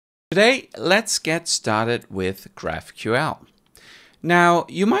Today, let's get started with GraphQL. Now,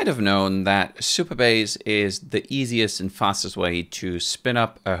 you might have known that Supabase is the easiest and fastest way to spin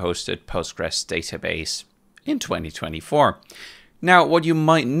up a hosted Postgres database in 2024. Now, what you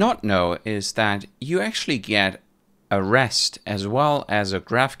might not know is that you actually get a REST as well as a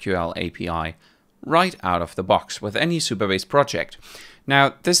GraphQL API right out of the box with any Supabase project.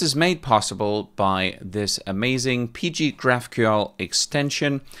 Now, this is made possible by this amazing PG GraphQL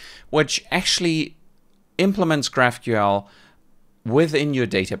extension, which actually implements GraphQL within your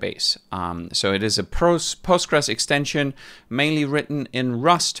database. So it is a Postgres extension, mainly written in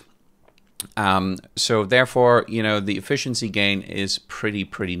Rust. So therefore, the efficiency gain is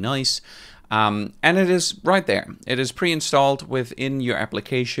pretty nice. And it is right there. It is pre-installed within your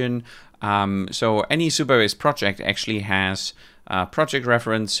application. So any Supabase project actually has project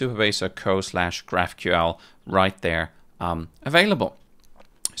reference supabase.co/GraphQL right there available.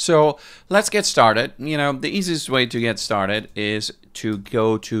 So let's get started. The easiest way to get started is to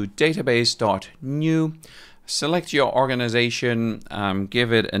go to database.new, select your organization,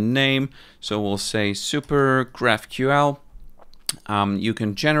 give it a name. So we'll say Super GraphQL. You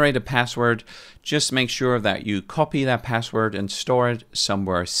can generate a password. Just make sure that you copy that password and store it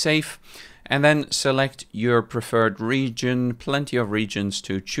somewhere safe. And then select your preferred region, plenty of regions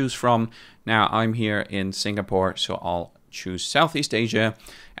to choose from. Now I'm here in Singapore, so I'll choose Southeast Asia.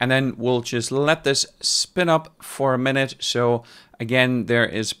 And then we'll just let this spin up for a minute. So again, there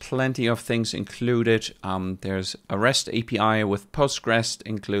is plenty of things included. There's a REST API with Postgres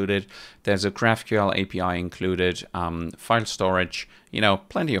included. There's a GraphQL API included, file storage,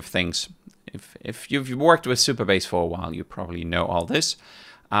 plenty of things. If you've worked with Supabase for a while, you probably know all this.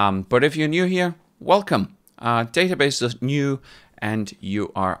 But if you're new here, welcome. Database is new and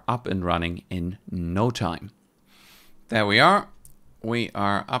you are up and running in no time. There we are. We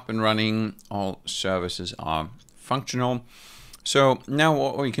are up and running. All services are functional. So now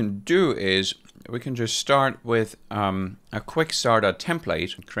what we can do is we can just start with a quick starter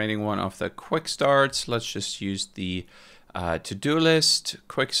template, creating one of the quick starts. Let's just use the to-do list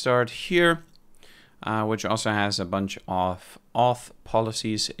quick start here. Which also has a bunch of auth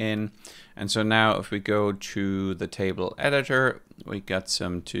policies in. And so now if we go to the table editor, we got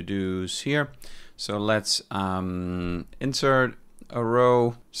some to-dos here. So let's insert a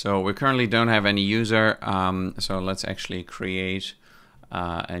row. So we currently don't have any user. So let's actually create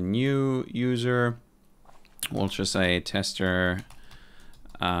a new user. We'll just say tester.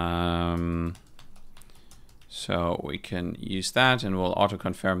 So we can use that and we'll auto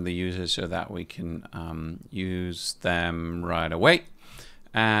confirm the users so that we can use them right away.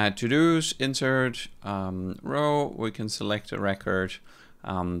 To-dos, insert row, we can select a record,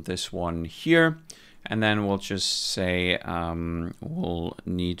 this one here. And then we'll just say we'll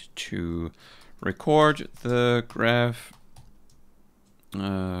need to record the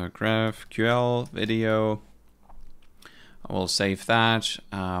GraphQL video. We'll save that.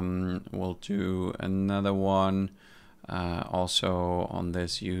 We'll do another one also on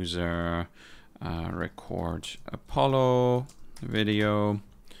this user, record Apollo video.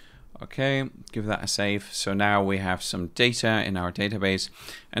 Okay, give that a save. So now we have some data in our database.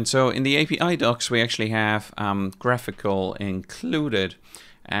 And so in the API docs, we actually have GraphiQL included.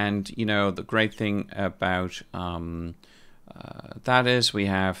 And the great thing about that is we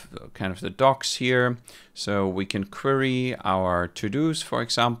have kind of the docs here. So we can query our to-dos, for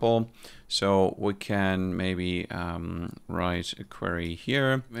example. So we can maybe write a query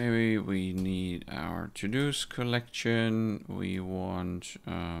here. Maybe we need our to-dos collection. We want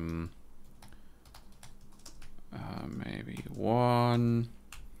maybe one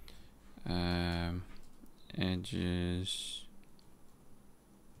edges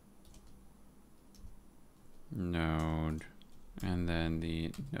node. And then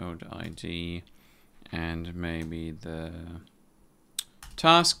the node ID and maybe the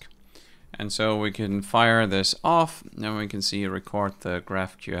task. And so we can fire this off. Now we can see record the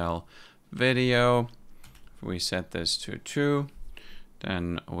GraphQL video. If we set this to 2,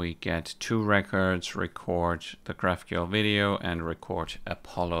 then we get 2 records, record the GraphQL video and record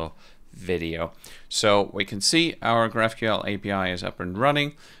Apollo video. So we can see our GraphQL API is up and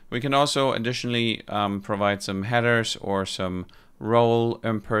running. We can also additionally provide some headers or some role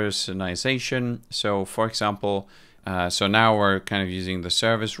impersonation. So for example, so now we're kind of using the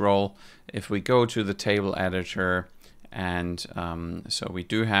service role. If we go to the table editor and so we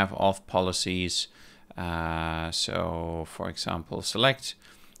do have auth policies. So for example, select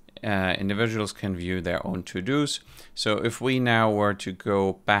individuals can view their own to-dos. So if we now were to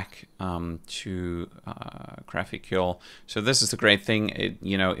go back to GraphQL, so this is the great thing, it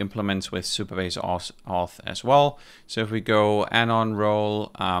implements with Supabase Auth as well. So if we go anon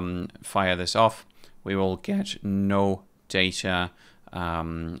role, fire this off, we will get no data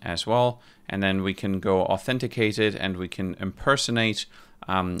as well. And then we can go authenticated and we can impersonate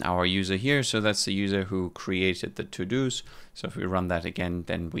our user here. So that's the user who created the to-dos. So if we run that again,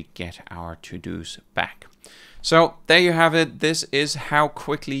 then we get our to-dos back. So there you have it. This is how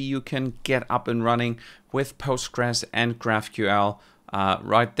quickly you can get up and running with Postgres and GraphQL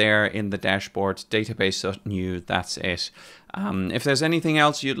right there in the dashboard, database.new, that's it. If there's anything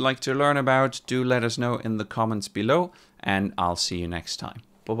else you'd like to learn about, do let us know in the comments below, and I'll see you next time.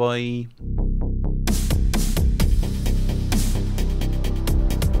 Bye-bye.